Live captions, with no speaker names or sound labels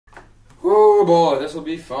Oh boy, this will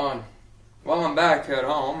be fun. Well, I'm back at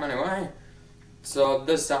home anyway. So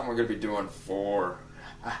this time we're going to be doing 4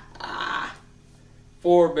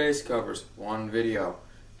 bass covers, 1 video.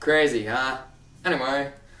 Crazy, huh?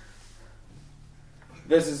 Anyway,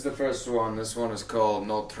 this is the first one. This one is called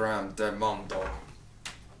No Tram de Mondo.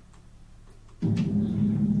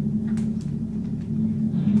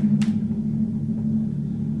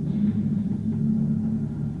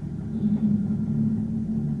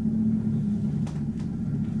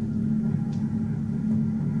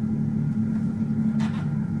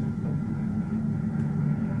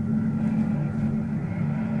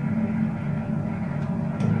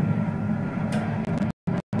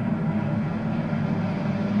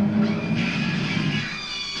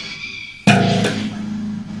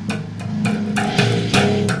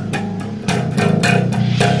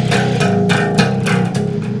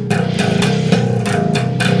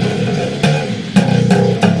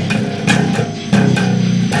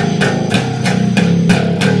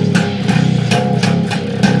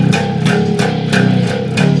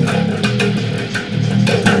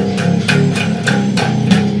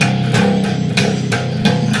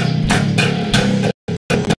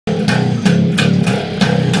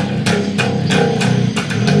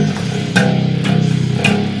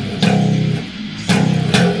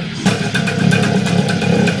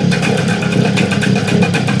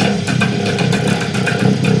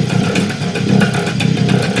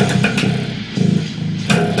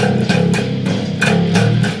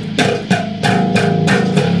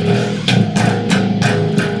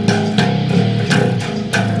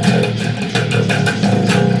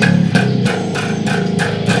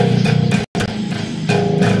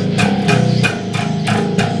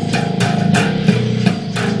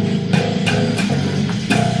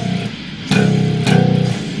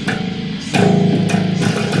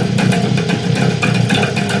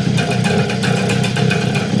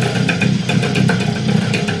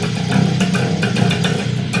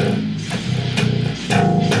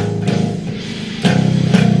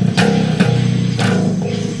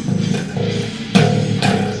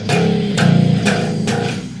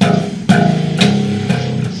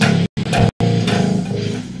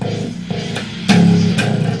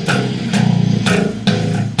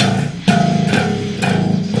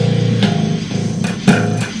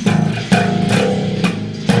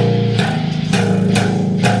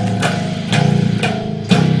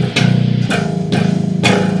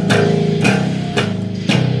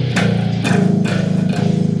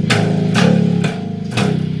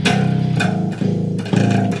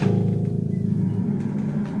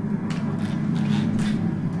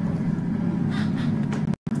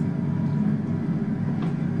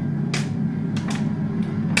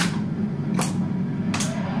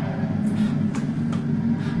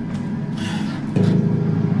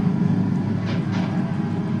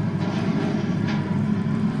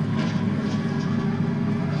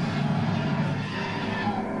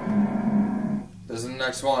 This is the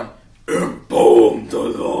next one. Embalmed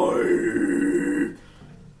Alive.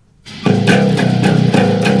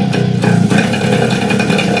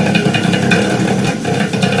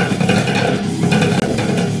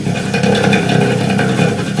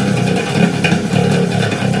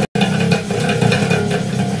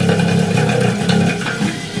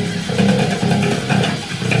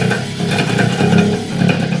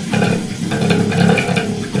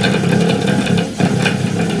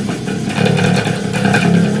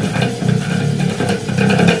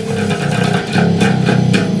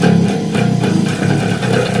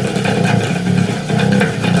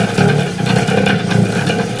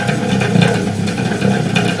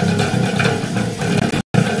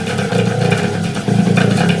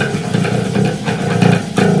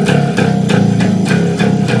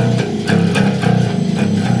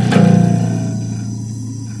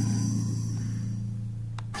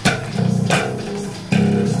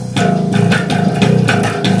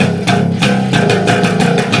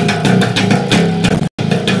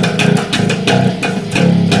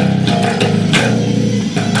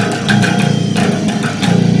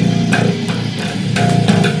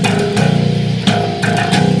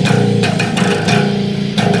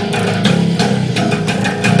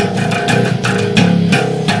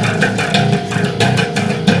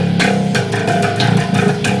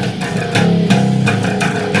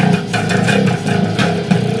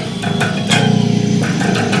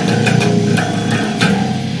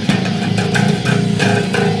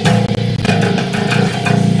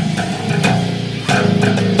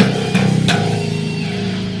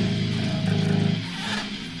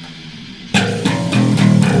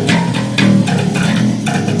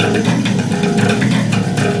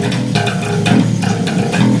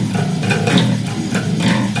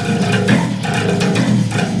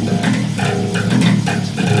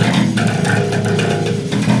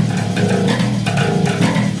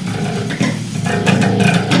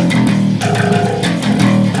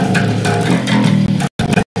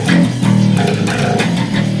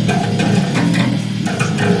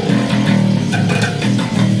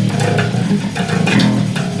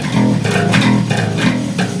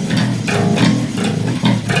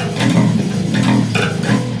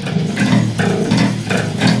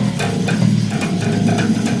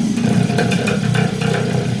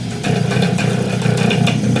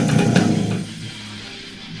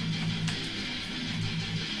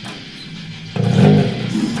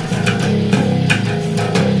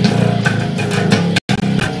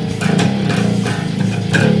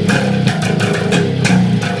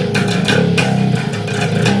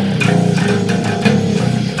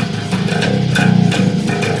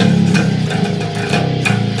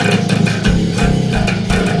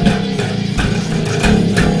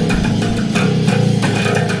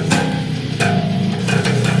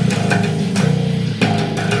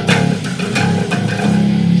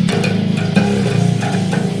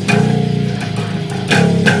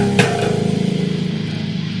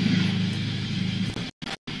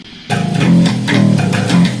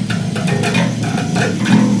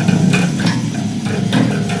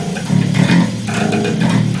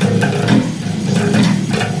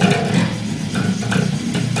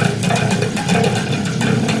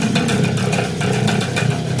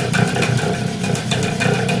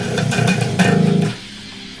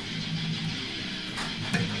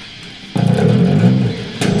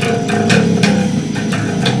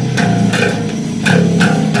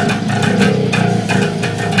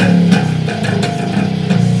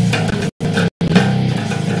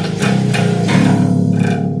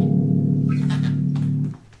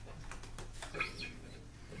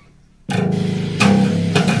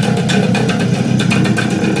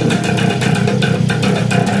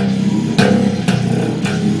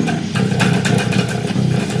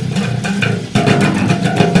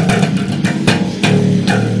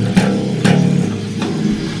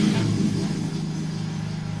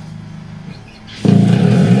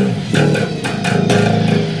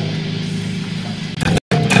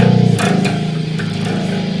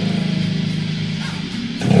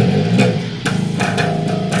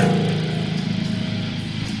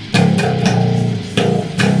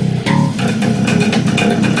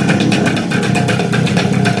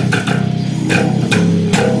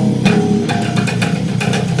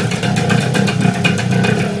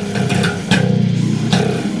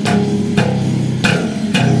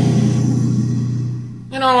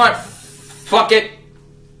 Fuck it.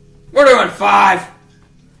 We're doing 5.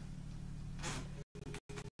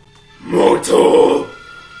 Mortal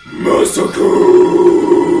Massacre.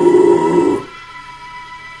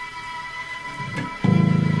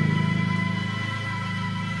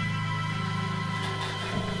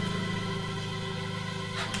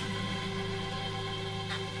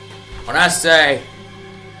 When I say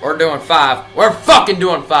we're doing 5, we're fucking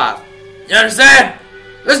doing 5. You understand?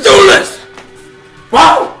 Let's do this!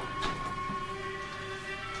 Wow!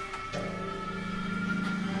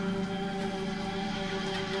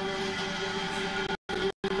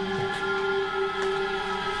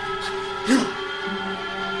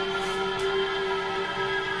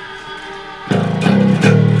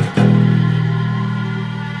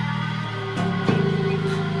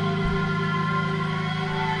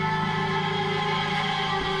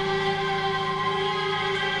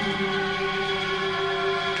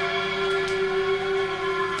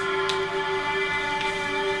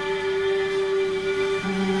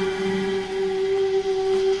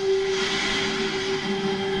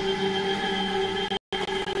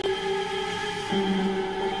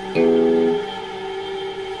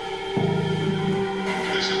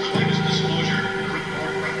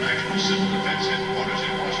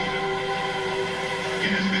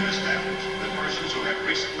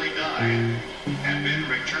 And been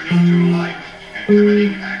returning to life and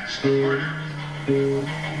committing acts of murder. A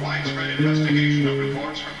widespread investigation of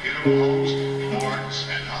reports from funeral homes, morgues,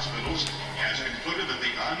 and hospitals has concluded that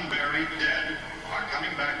the unburied dead are coming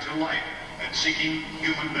back to life and seeking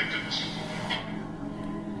human victims.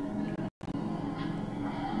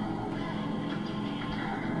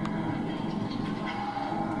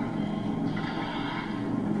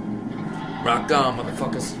 Rock on,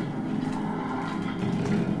 motherfuckers.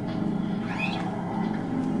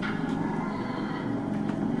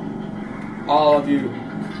 All of you,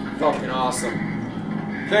 fucking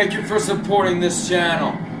awesome. Thank you for supporting this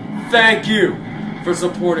channel. Thank you for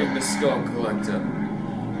supporting the Skull Collector.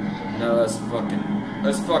 Now let's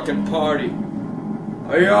fucking party.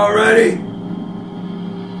 Are you all ready?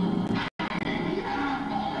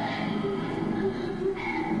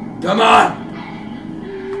 Come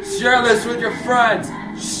on! Share this with your friends.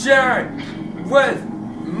 Share it with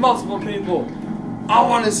multiple people. I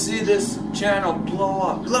want to see this channel blow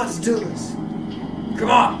up. Let's do this. Come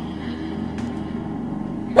on.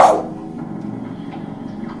 Whoa!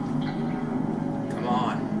 Come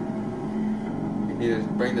on. We need to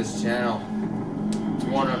bring this channel to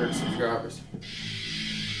 100 subscribers.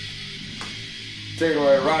 Take it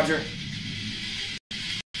away, Roger.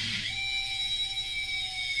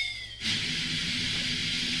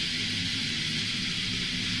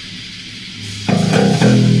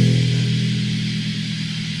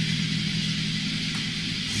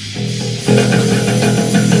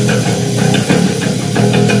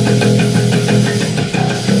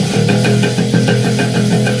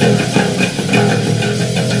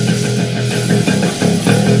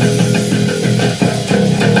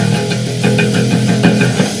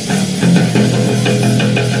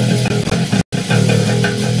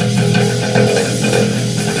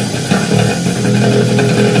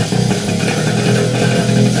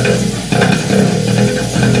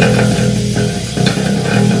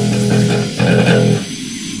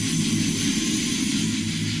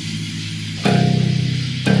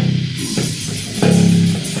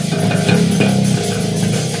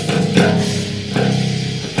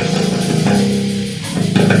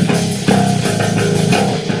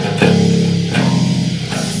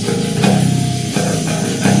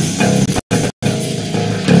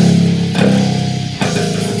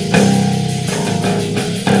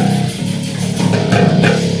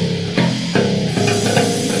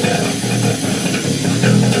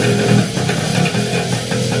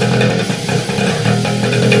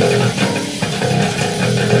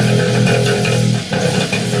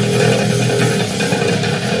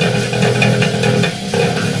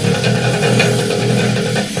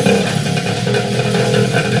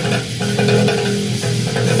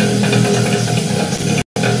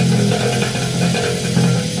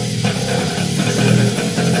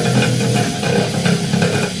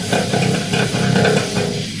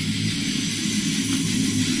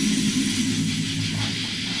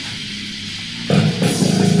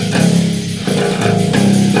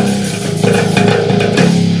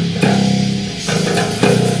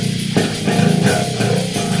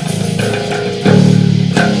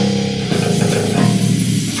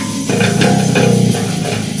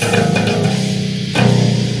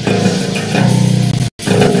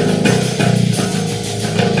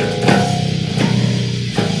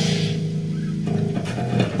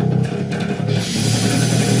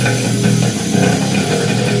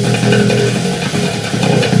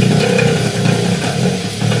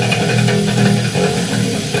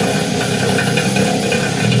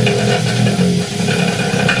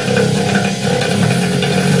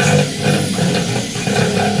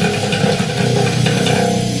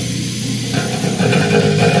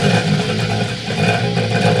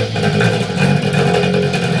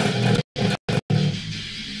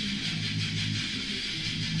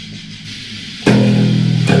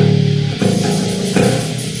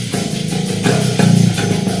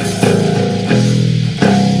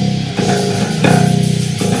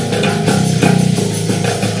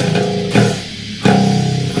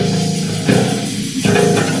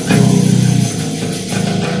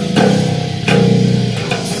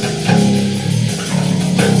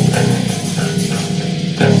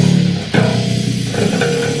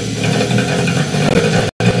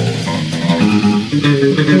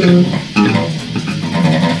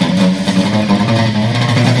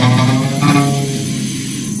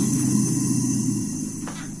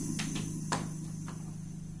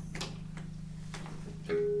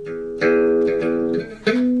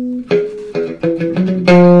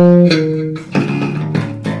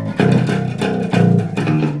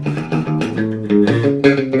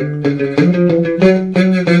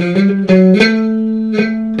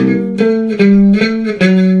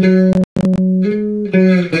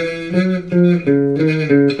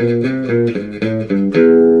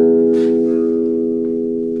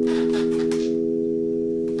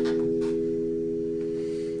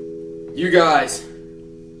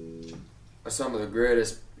 some of the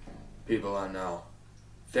greatest people I know.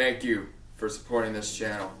 Thank you for supporting this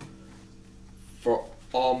channel for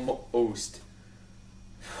almost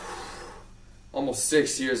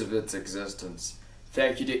 6 years of its existence.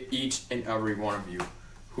 Thank you to each and every one of you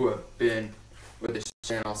who have been with this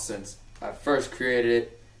channel since I first created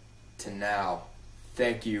it to now.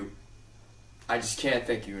 Thank you. I just can't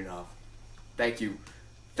thank you enough. Thank you.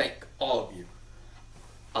 Thank all of you.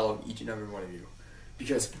 I love each and every one of you.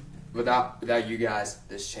 Because without you guys,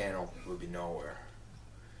 this channel would be nowhere.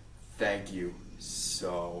 Thank you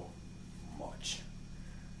so much.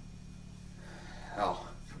 Hell,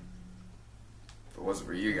 if it wasn't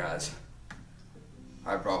for you guys,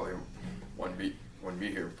 I probably wouldn't be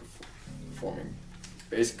here performing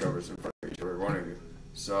bass covers in front of each and every one of you.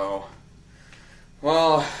 So,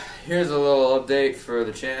 well, here's a little update for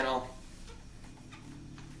the channel.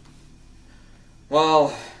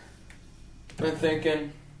 Well, I've been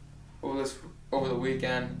thinking over the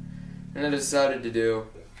weekend, and I decided to do,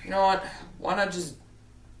 you know what? Why not just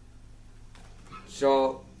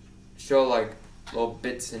show like little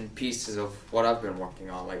bits and pieces of what I've been working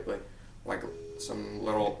on lately, like some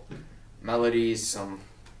little melodies, some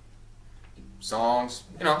songs,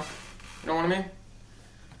 you know what I mean?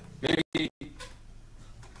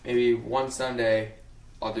 Maybe one Sunday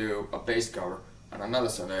I'll do a bass cover, and another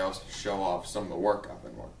Sunday I'll show off some of the work I've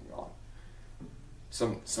been working on.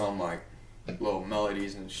 Some like little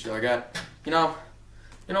melodies and shit like that. You know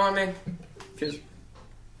what I mean? Because I'm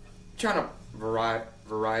trying to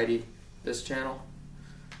variety this channel.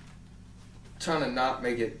 Trying to not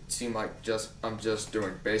make it seem like I'm just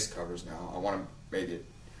doing bass covers now. I want to make it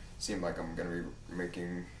seem like I'm gonna be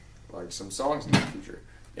making like some songs in the future.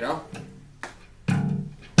 You know?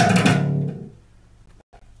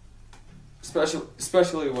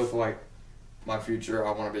 Especially with like my future,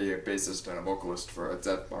 I want to be a bassist and a vocalist for a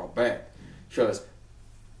death metal band. Because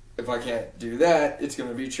if I can't do that, it's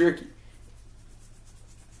gonna be tricky.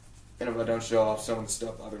 And if I don't show off some of the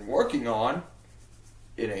stuff I've been working on,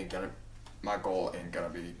 my goal ain't gonna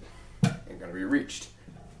be reached.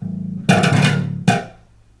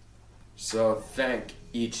 So thank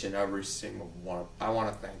each and every single one. I want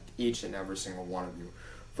to thank each and every single one of you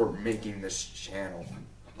for making this channel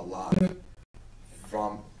alive.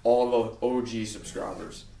 From all the OG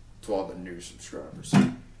subscribers to all the new subscribers.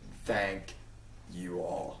 Thank you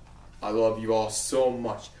all. I love you all so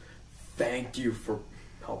much. Thank you for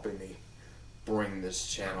helping me bring this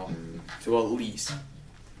channel to at least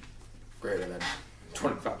greater than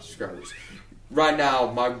 25 subscribers. Right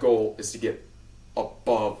now, my goal is to get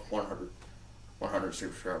above 100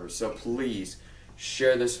 subscribers. So please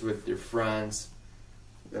share this with your friends,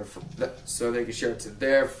 so they can share it to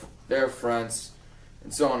their friends,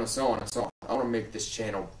 and so on and so on and so on. I want to make this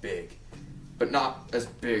channel big, but not as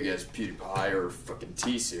big as PewDiePie or fucking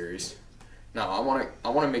T-Series. No, I want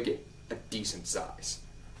to make it a decent size,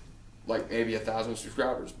 like maybe 1,000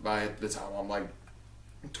 subscribers by the time I'm like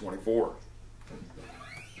 24.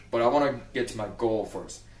 But I want to get to my goal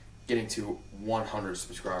first, getting to 100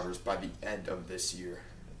 subscribers by the end of this year.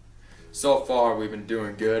 So far, we've been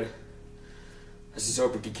doing good. I just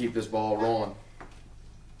hope we can keep this ball rolling.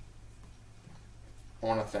 I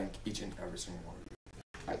want to thank each and every single one of you.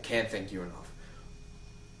 I can't thank you enough.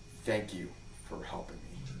 Thank you for helping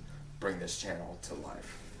me bring this channel to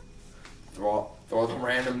life. Through all the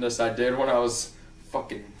randomness I did when I was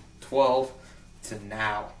fucking 12 to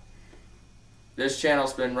now. This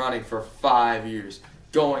channel's been running for 5 years,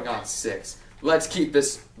 going on 6. Let's keep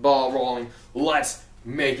this ball rolling. Let's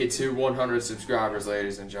make it to 100 subscribers,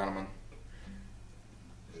 ladies and gentlemen.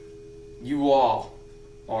 You all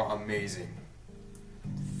are amazing.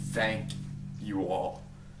 Thank you all.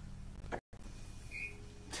 I'm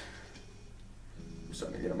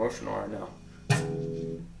starting to get emotional right now.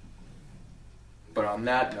 But on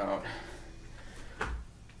that note,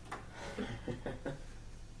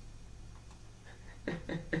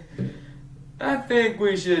 I think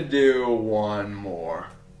we should do one more.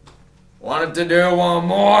 Wanted to do one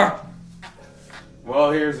more?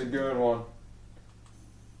 Well, here's a good one.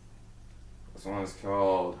 This one is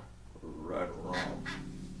called Red Rum.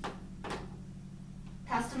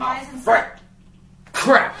 Customize and frick!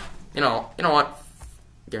 Crap! You know what?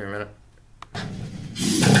 Give me a minute.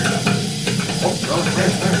 Oh,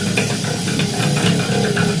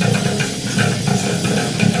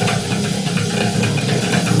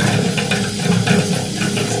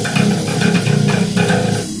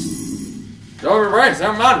 right. Over brains,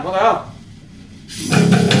 never mind, what the hell?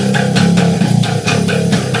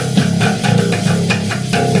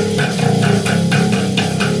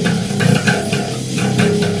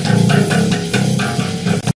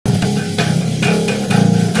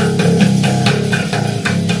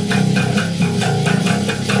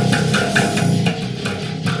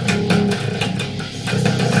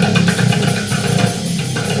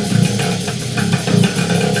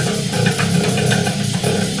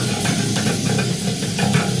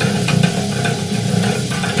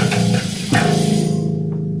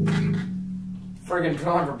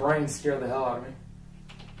 million dollar brain scared the hell out of me.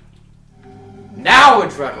 Now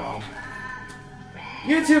it's right wrong.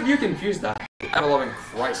 YouTube, you confused the ever-loving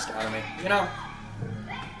Christ out of me, you know?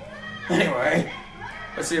 Anyway,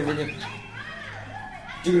 let's see if we can...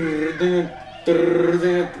 There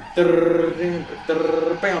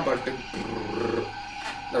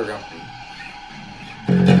we go.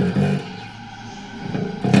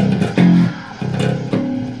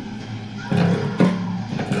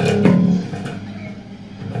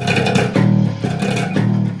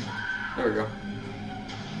 There we go.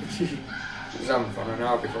 He's having fun right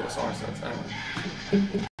now before the song starts.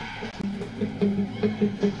 Anyway.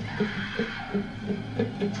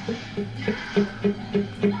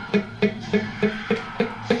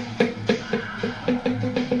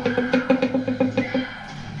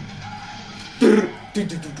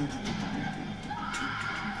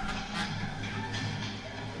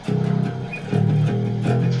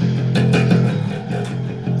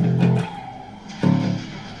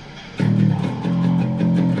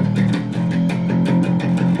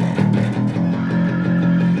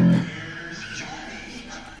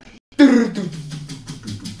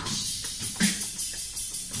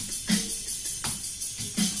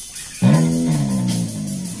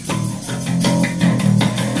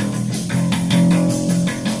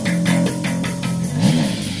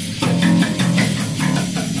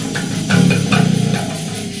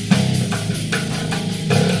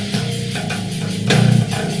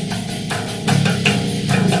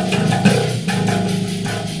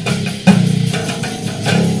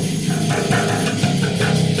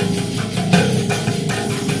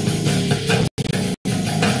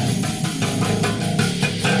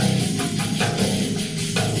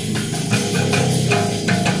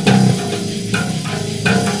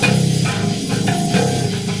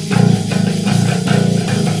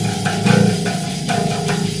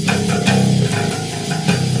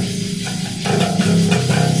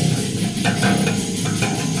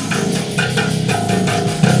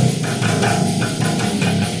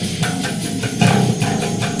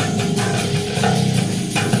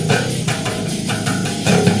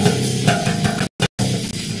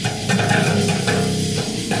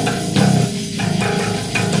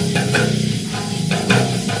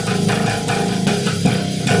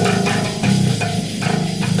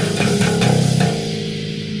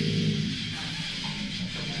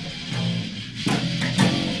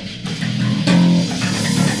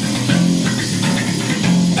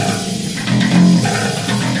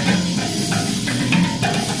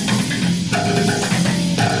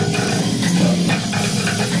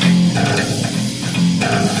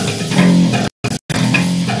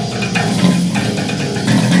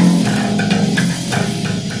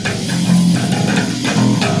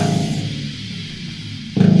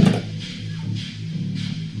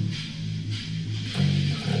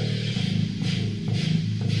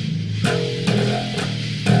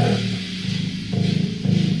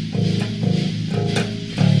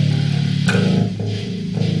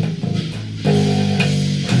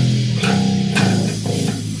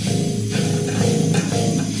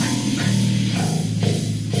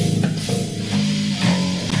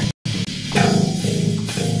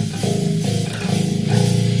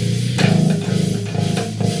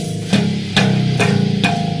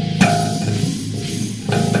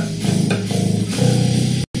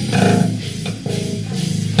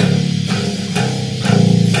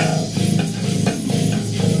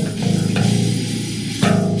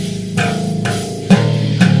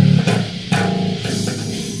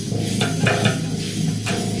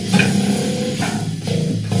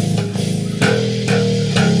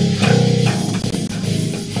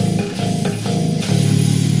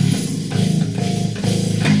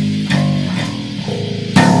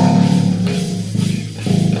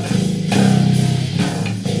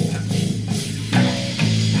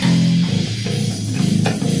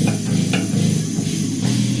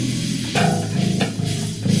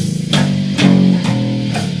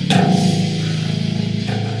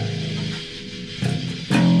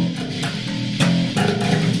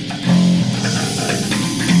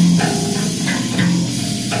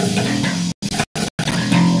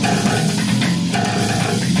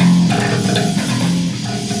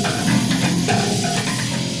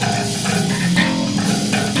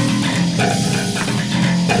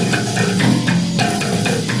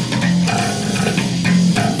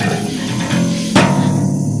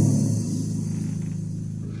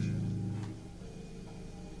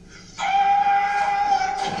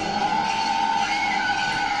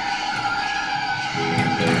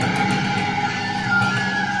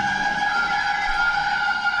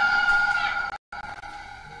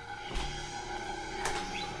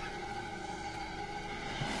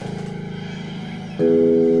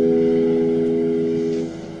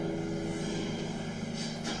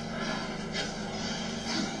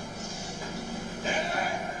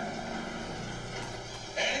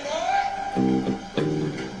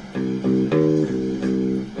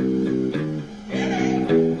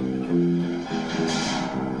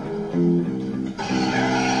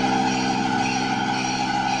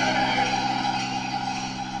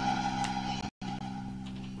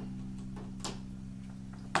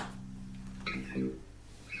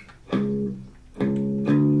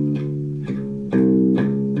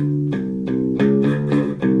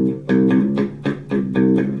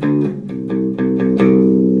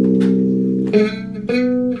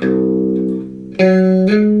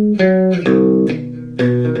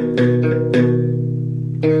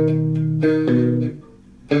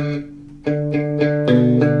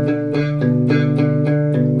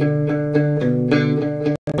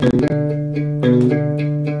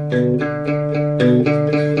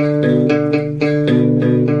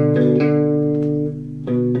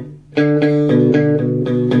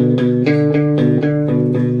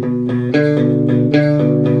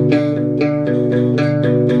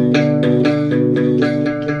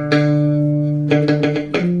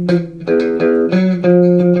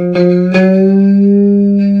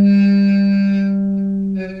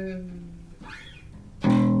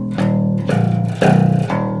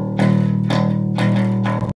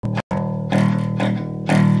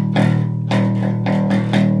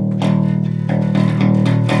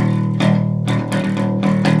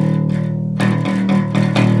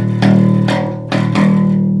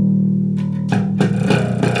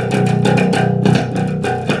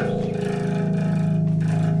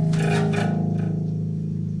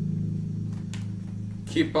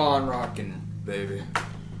 Keep on rocking, baby.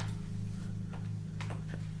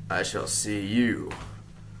 I shall see you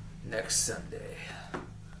next Sunday.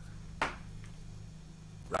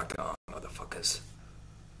 Rock on, motherfuckers.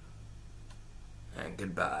 And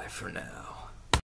goodbye for now.